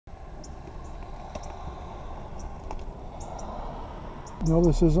No,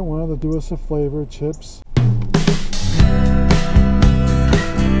 this isn't one of the Do Us a Flavor chips.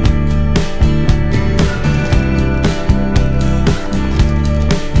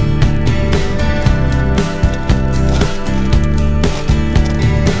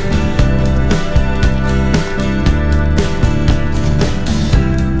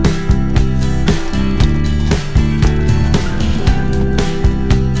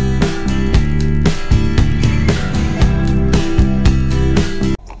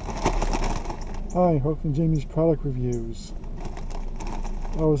 Hi, Hook and Jamie's product reviews.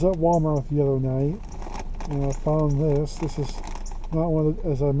 I was at Walmart the other night and I found this. This is not one of the,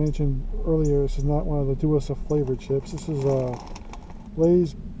 as I mentioned earlier, this is not one of the Do Us a Flavor chips. This is a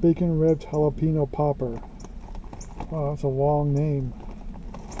Lay's Bacon Wrapped Jalapeno Popper. Wow, that's a long name.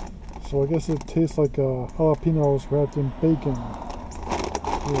 So I guess it tastes like jalapenos wrapped in bacon.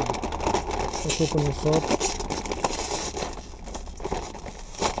 Here, let's open this up.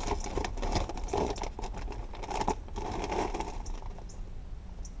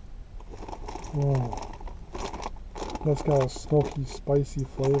 Whoa, that's got a smoky, spicy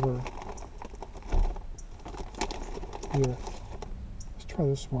flavor. Here, let's try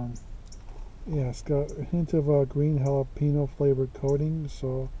this one. Yeah, it's got a hint of a green jalapeno flavored coating,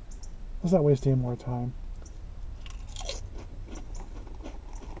 so let's not waste any more time.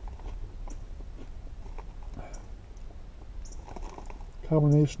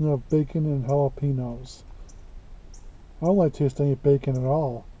 Combination of bacon and jalapenos. I don't like taste any bacon at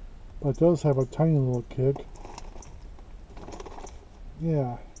all, but it does have a tiny little kick.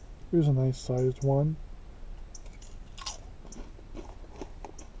 Yeah, here's a nice sized one.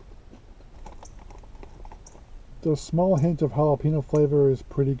 The small hint of jalapeno flavor is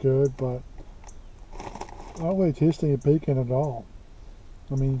pretty good, but I don't really taste any bacon at all.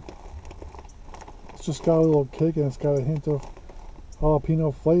 I mean, it's just got a little kick and it's got a hint of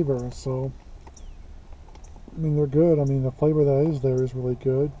jalapeno flavor, so I mean, they're good. I mean, the flavor that is there is really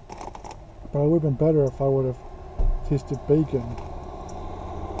good. But it would have been better if I would have tasted bacon.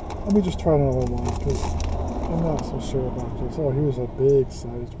 Let me just try another one, because I'm not so sure about this. Oh, here's a big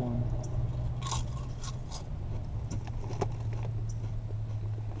sized one.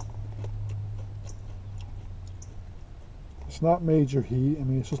 It's not major heat. I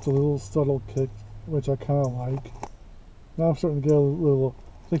mean, it's just a little subtle kick, which I kind of like. Now I'm starting to get a little,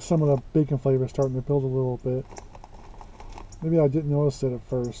 I think some of the bacon flavor is starting to build a little bit. Maybe I didn't notice it at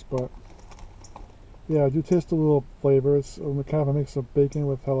first, but yeah, I do taste a little flavor. It's kind of a mix of bacon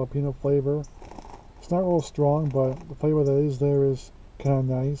with jalapeno flavor. It's not real strong, but the flavor that is there is kind of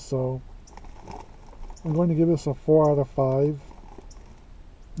nice. So I'm going to give this a 4 out of 5.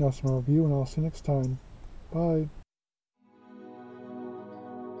 That's my review, and I'll see you next time. Bye.